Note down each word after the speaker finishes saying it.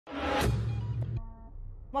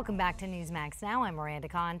Welcome back to Newsmax Now. I'm Miranda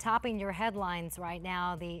Kahn. Topping your headlines right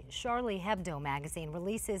now, the Charlie Hebdo magazine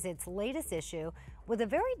releases its latest issue with a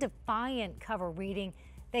very defiant cover reading,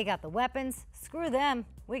 "They got the weapons, screw them,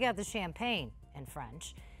 we got the champagne," in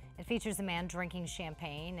French. It features a man drinking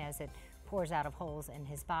champagne as it pours out of holes in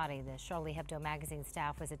his body. The Charlie Hebdo magazine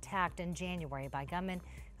staff was attacked in January by gunmen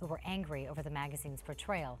who were angry over the magazine's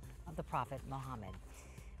portrayal of the Prophet Muhammad.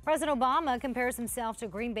 President Obama compares himself to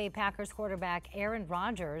Green Bay Packers quarterback Aaron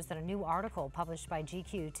Rodgers in a new article published by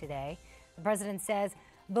GQ today. The president says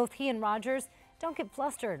both he and Rodgers don't get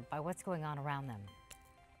flustered by what's going on around them.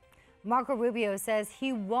 Marco Rubio says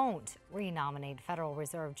he won't renominate Federal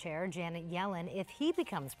Reserve Chair Janet Yellen if he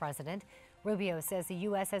becomes president. Rubio says the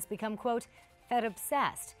U.S. has become, quote, Fed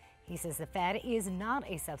obsessed. He says the Fed is not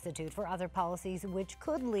a substitute for other policies which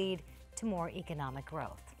could lead to more economic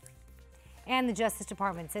growth. And the Justice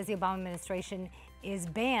Department says the Obama administration is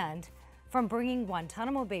banned from bringing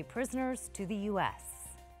Guantanamo Bay prisoners to the U.S.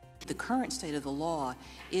 The current state of the law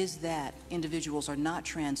is that individuals are not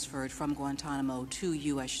transferred from Guantanamo to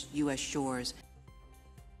U.S. shores.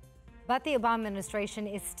 But the Obama administration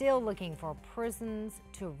is still looking for prisons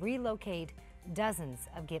to relocate dozens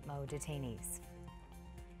of Gitmo detainees.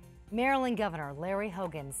 Maryland Governor Larry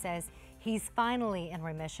Hogan says he's finally in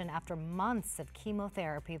remission after months of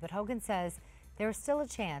chemotherapy, but Hogan says there's still a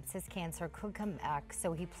chance his cancer could come back,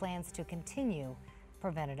 so he plans to continue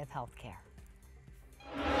preventative health care.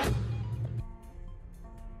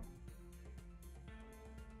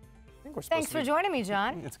 Thanks for joining me,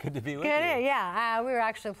 John. It's good to be with you. you. Yeah, we were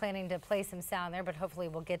actually planning to play some sound there, but hopefully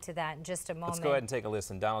we'll get to that in just a moment. Let's go ahead and take a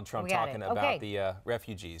listen. Donald Trump talking about the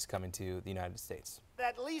refugees coming to the United States.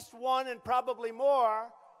 At least one and probably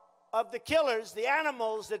more of the killers, the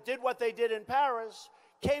animals that did what they did in Paris,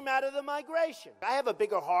 came out of the migration. I have a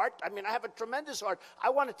bigger heart. I mean, I have a tremendous heart. I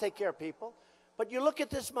want to take care of people. But you look at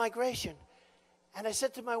this migration, and I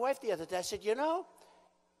said to my wife the other day, I said, you know,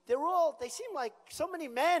 they seem like so many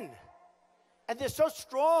men. And they're so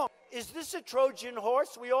strong. Is this a Trojan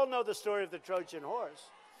horse? We all know the story of the Trojan horse.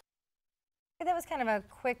 That was kind of a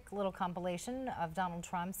quick little compilation of Donald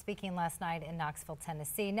Trump speaking last night in Knoxville,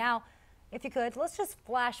 Tennessee. Now, if you could, let's just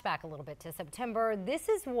flash back a little bit to September. This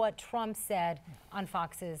is what Trump said on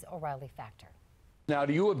Fox's O'Reilly Factor. Now,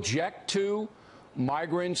 do you object to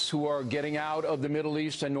migrants who are getting out of the Middle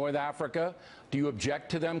East and North Africa? Do you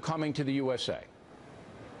object to them coming to the USA?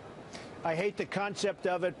 I hate the concept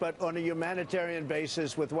of it, but on a humanitarian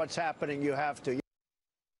basis with what's happening, you have to.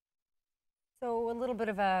 So a little bit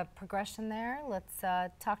of a progression there. Let's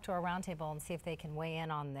talk to our roundtable and see if they can weigh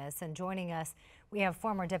in on this. And joining us, we have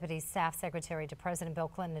former Deputy Staff Secretary to President Bill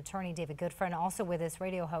Clinton, attorney David Goodfriend, also with us,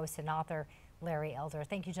 radio host and author Larry Elder.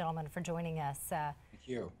 Thank you, gentlemen, for joining us. Thank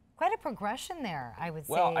you. Quite a progression there, I would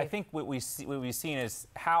say. Well, I think what we've seen is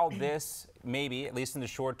how this, maybe, at least in the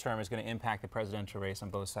short term, is going to impact the presidential race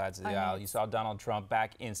on both sides of the aisle. You saw Donald Trump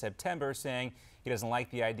back in September saying he doesn't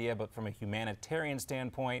like the idea, but from a humanitarian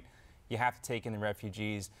standpoint, you have to take in the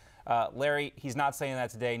refugees. Larry, he's not saying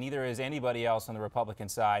that today. Neither is anybody else on the Republican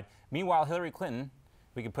side. Meanwhile, Hillary Clinton,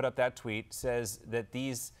 we can put up that tweet, says that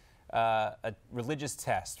these a religious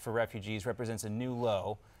test for refugees represents a new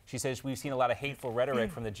low. She says we've seen a lot of hateful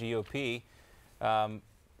rhetoric from the GOP.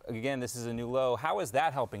 Again, this is a new low. How is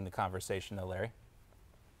that helping the conversation, though, Larry?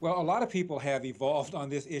 Well, a lot of people have evolved on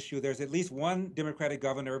this issue. There's at least one Democratic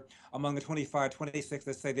governor among the 25, 26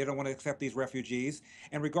 that say they don't want to accept these refugees.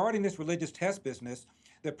 And regarding this religious test business,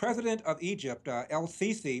 the president of Egypt,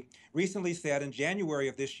 El-Sisi, recently said in January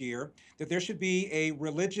of this year that there should be a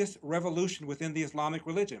religious revolution within the Islamic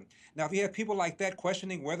religion. Now, if you have people like that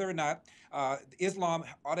questioning whether or not Islam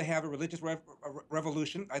ought to have a religious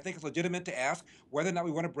revolution, I think it's legitimate to ask whether or not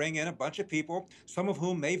we want to bring in a bunch of people, some of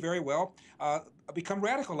whom may very well become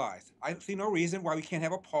radicalized. I see no reason why we can't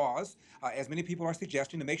have a pause, as many people are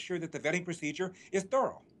suggesting, to make sure that the vetting procedure is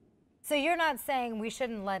thorough. So you're not saying we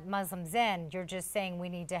shouldn't let Muslims in, you're just saying we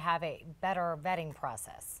need to have a better vetting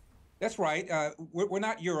process. That's right. We're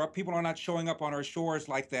not Europe. People are not showing up on our shores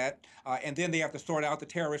like that, and then they have to sort out the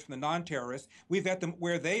terrorists from the non-terrorists. We vet them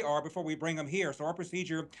where they are before we bring them here. So our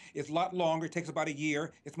procedure is a lot longer. It takes about a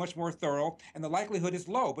year. It's much more thorough, and the likelihood is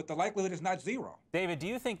low, but the likelihood is not zero. David, do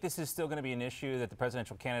you think this is still going to be an issue that the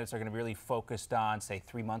presidential candidates are going to be really focused on, say,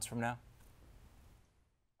 3 months from now?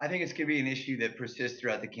 I think it's going to be an issue that persists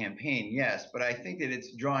throughout the campaign, yes, but I think that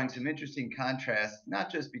it's drawing some interesting contrasts,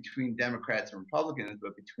 not just between Democrats and Republicans,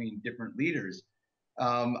 but between different leaders.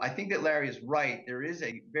 I think that Larry is right. There is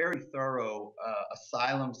a very thorough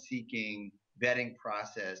asylum-seeking vetting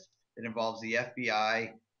process that involves the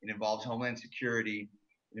FBI, it involves Homeland Security,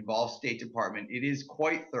 It involves State Department. It is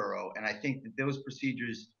quite thorough, and I think that those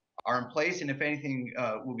procedures are in place, and if anything,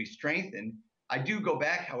 will be strengthened. I do go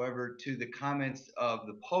back, however, to the comments of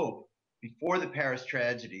the Pope before the Paris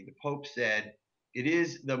tragedy. The Pope said it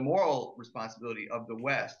is the moral responsibility of the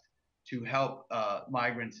West to help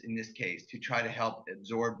migrants in this case, to try to help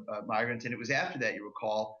absorb migrants. And it was after that, you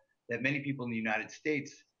recall, that many people in the United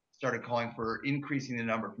States started calling for increasing the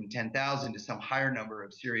number from 10,000 to some higher number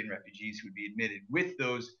of Syrian refugees who would be admitted with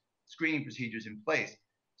those screening procedures in place.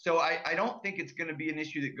 So I don't think it's going to be an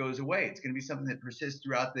issue that goes away. It's going to be something that persists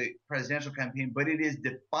throughout the presidential campaign, but it is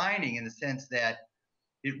defining in the sense that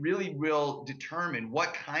it really will determine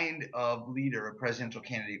what kind of leader a presidential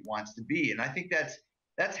candidate wants to be. And I think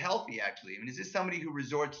that's healthy, actually. I mean, is this somebody who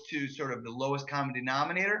resorts to sort of the lowest common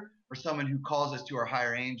denominator, or someone who calls us to our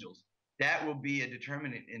higher angels? That will be a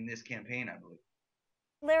determinant in this campaign, I believe.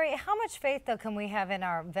 Larry, how much faith, though, can we have in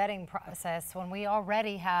our vetting process when we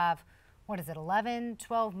already have,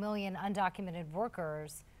 12 million undocumented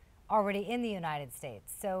workers already in the United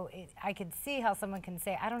States? So I could see how someone can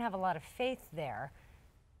say, I don't have a lot of faith there.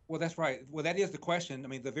 Well, that's right. Well, that is the question. I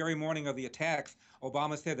mean, the very morning of the attacks,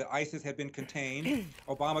 Obama said that ISIS had been contained.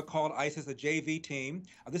 Obama called ISIS a JV team.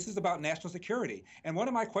 This is about national security. And one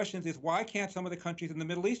of my questions is, why can't some of the countries in the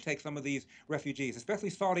Middle East take some of these refugees,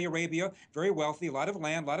 especially Saudi Arabia, very wealthy, a lot of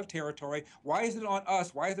land, a lot of territory? Why is it on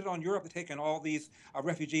us? Why is it on Europe to take in all these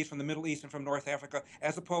refugees from the Middle East and from North Africa,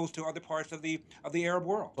 as opposed to other parts of the Arab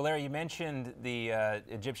world? Well, Larry, you mentioned the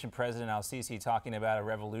Egyptian President al-Sisi talking about a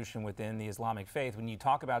revolution within the Islamic faith. When you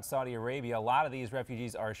talk about Saudi Arabia, a lot of these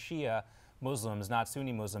refugees are Shia Muslims, not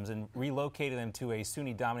Sunni Muslims, and relocating them to a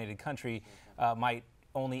Sunni-dominated country might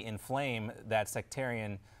only inflame that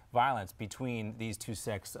sectarian violence between these two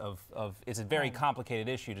sects it's a very complicated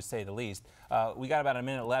issue, to say the least. We got about a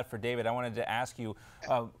minute left for David. I wanted to ask you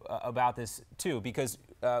about this, too, because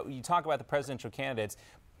you talk about the presidential candidates.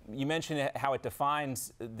 You mentioned how it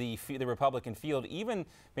defines the Republican field. Even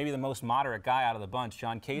maybe the most moderate guy out of the bunch,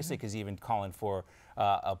 John Kasich, is even calling for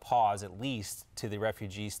a pause, at least, to the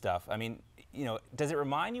refugee stuff. I mean, you know, does it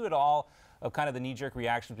remind you at all of kind of the knee-jerk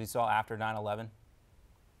reactions we saw after 9/11?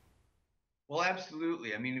 Well,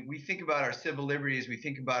 absolutely. I mean, we think about our civil liberties, we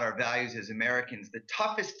think about our values as Americans. The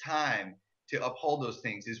toughest time to uphold those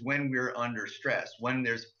things is when we're under stress, when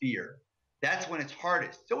there's fear. That's when it's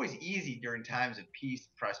hardest. It's always easy during times of peace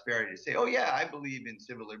and prosperity to say, oh, yeah, I believe in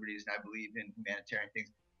civil liberties and I believe in humanitarian things.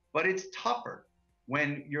 But it's tougher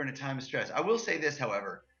when you're in a time of stress. I will say this,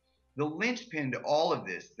 however, the linchpin to all of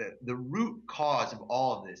this, the root cause of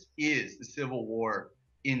all of this is the civil war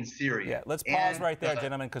in Syria. Yeah, let's pause right there,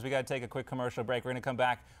 gentlemen, because we got to take a quick commercial break. We're going to come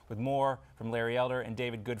back with more from Larry Elder and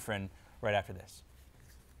David Goodfriend right after this.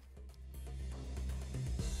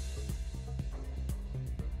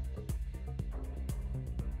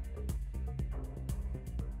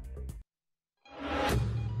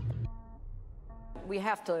 We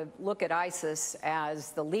have to look at ISIS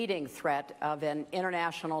as the leading threat of an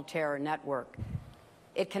international terror network.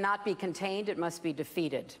 It cannot be contained, it must be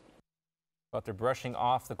defeated. But they're brushing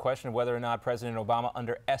off the question of whether or not President Obama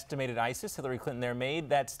underestimated ISIS. Hillary Clinton there made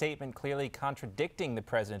that statement, clearly contradicting the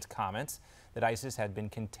president's comments that ISIS had been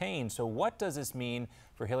contained. So what does this mean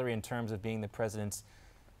for Hillary in terms of being the president's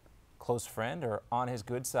close friend or on his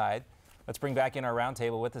good side? Let's bring back in our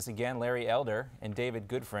roundtable. With us again, Larry Elder and David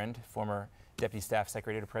Goodfriend, former Deputy Staff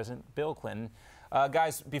Secretary to President Bill Clinton.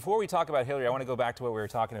 Guys, before we talk about Hillary, I want to go back to what we were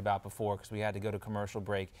talking about before, because we had to go to commercial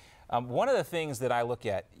break. One of the things that I look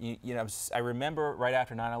at, you know, I remember right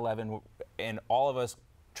after 9/11 and all of us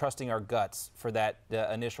trusting our guts for that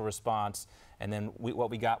initial response, and then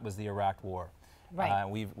what we got was the Iraq War. Right.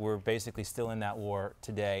 We're basically still in that war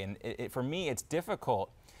today. And for me, it's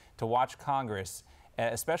difficult to watch Congress,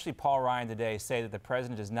 especially Paul Ryan today, say that the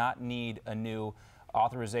president does not need a new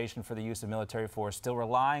authorization for the use of military force, still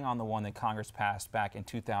relying on the one that Congress passed back in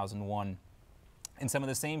 2001. And some of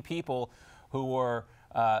the same people who were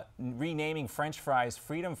renaming French fries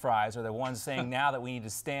freedom fries are the ones saying now that we need to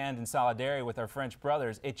stand in solidarity with our French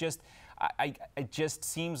brothers. It just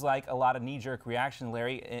seems like a lot of knee-jerk reaction,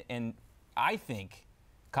 Larry, and I think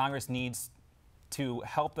Congress needs to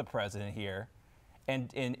help the president here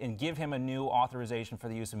and give him a new authorization for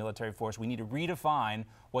the use of military force. We need to redefine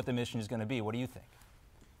what the mission is going to be. What do you think?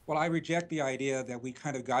 Well, I reject the idea that we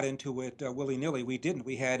kind of got into it willy-nilly. We didn't.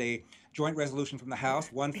 We had a joint resolution from the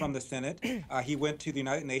House, one from the Senate. He went to the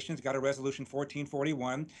United Nations, got a resolution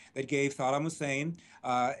 1441 that gave Saddam Hussein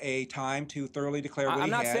a time to thoroughly declare what he had. I'm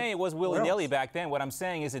not saying it was willy-nilly back then. What I'm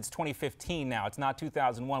saying is it's 2015 now. It's not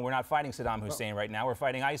 2001. We're not fighting Saddam Hussein right now. We're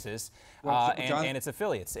fighting ISIS and its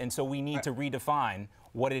affiliates. And so we need to redefine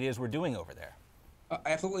what it is we're doing over there.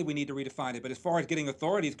 Absolutely, we need to redefine it. But as far as getting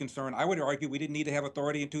authority is concerned, I would argue we didn't need to have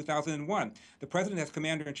authority in 2001. The president, as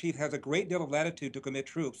commander-in-chief, has a great deal of latitude to commit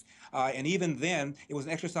troops. And even then, it was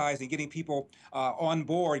an exercise in getting people on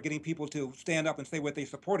board, getting people to stand up and say what they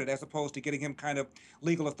supported, as opposed to getting him kind of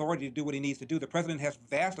legal authority to do what he needs to do. The president has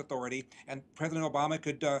vast authority, and President Obama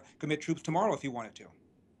could commit troops tomorrow if he wanted to.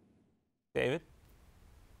 David?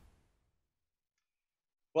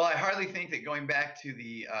 Well, I hardly think that going back to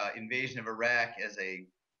the invasion of Iraq as an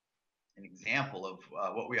example of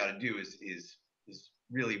what we ought to do is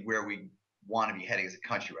really where we want to be heading as a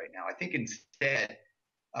country right now. I think instead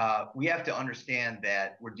we have to understand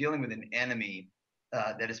that we're dealing with an enemy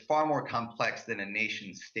that is far more complex than a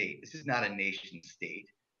nation state. This is not a nation state.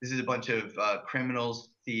 This is a bunch of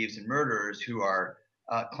criminals, thieves, and murderers who are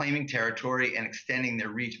claiming territory and extending their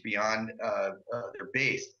reach beyond their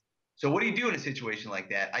base. So what do you do in a situation like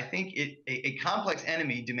that? I think a complex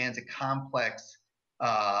enemy demands a complex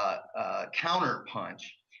counter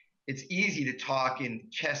punch. It's easy to talk in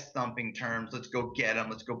chest-thumping terms. Let's go get them.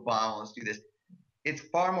 Let's go bomb them. Let's do this. It's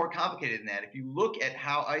far more complicated than that. If you look at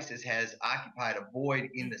how ISIS has occupied a void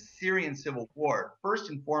in the Syrian civil war, first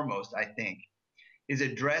and foremost, I think, is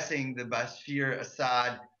addressing the Bashar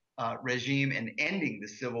Assad regime and ending the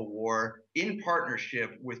civil war in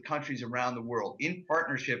partnership with countries around the world, in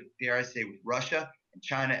partnership, dare I say, with Russia and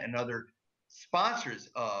China and other sponsors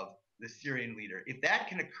of the Syrian leader. If that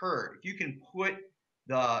can occur, if you can put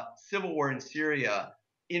the civil war in Syria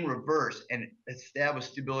in reverse and establish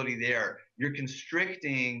stability there, you're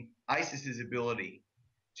constricting ISIS's ability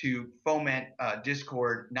to foment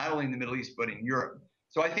discord, not only in the Middle East, but in Europe.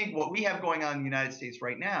 So I think what we have going on in the United States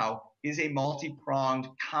right now is a multi-pronged,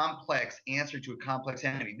 complex answer to a complex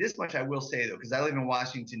enemy. This much I will say, though, because I live in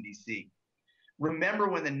Washington, D.C. Remember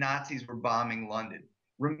when the Nazis were bombing London.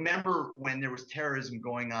 Remember when there was terrorism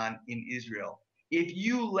going on in Israel. If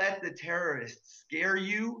you let the terrorists scare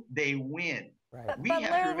you, they win. Right. But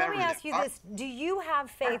Larry, let me ask you this. Do you have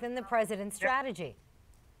faith in the president's strategy?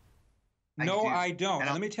 No, I don't. And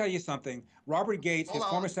let me tell you something. Robert Gates, his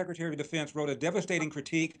former Secretary of Defense, wrote a devastating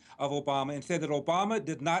critique of Obama and said that Obama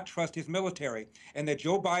did not trust his military and that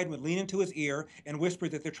Joe Biden would lean into his ear and whisper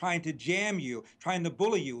that they're trying to jam you, trying to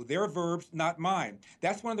bully you. Their verbs, not mine.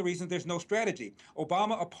 That's one of the reasons there's no strategy.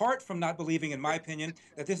 Obama, apart from not believing, in my opinion,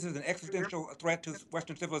 that this is an existential threat to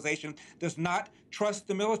Western civilization, does not trust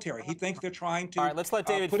the military. He thinks they're trying to All right, let's let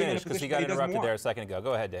David finish because he got interrupted there a second ago.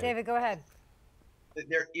 Go ahead, David. David, go ahead.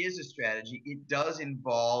 There is a strategy. It does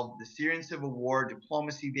involve the Syrian civil war,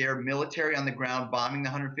 diplomacy there, military on the ground, bombing the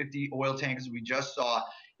 150 oil tankers we just saw.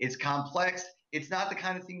 It's complex. It's not the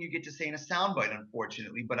kind of thing you get to say in a soundbite,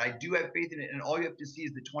 unfortunately, but I do have faith in it. And all you have to see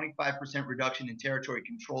is the 25% reduction in territory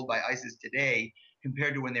controlled by ISIS today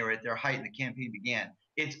compared to when they were at their height and the campaign began.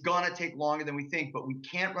 It's going to take longer than we think, but we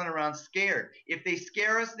can't run around scared. If they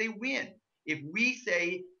scare us, they win. If we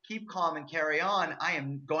say, keep calm and carry on, I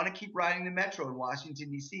am going to keep riding the metro in Washington,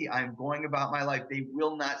 D.C. I am going about my life. They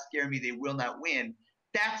will not scare me. They will not win.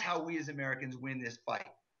 That's how we as Americans win this fight.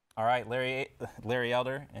 All right, Larry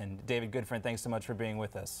Elder and David Goodfriend, thanks so much for being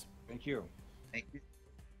with us. Thank you. Thank you.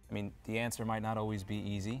 I mean, the answer might not always be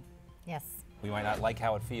easy. Yes. We might not like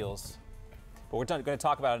how it feels. But we're going to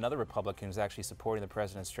talk about another Republican who's actually supporting the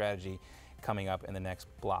president's strategy coming up in the next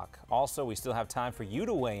block. Also, we still have time for you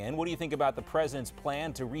to weigh in. What do you think about the president's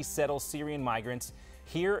plan to resettle Syrian migrants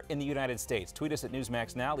here in the United States? Tweet us at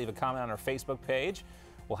Newsmax Now. Leave a comment on our Facebook page.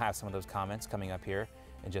 We'll have some of those comments coming up here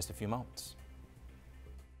in just a few moments.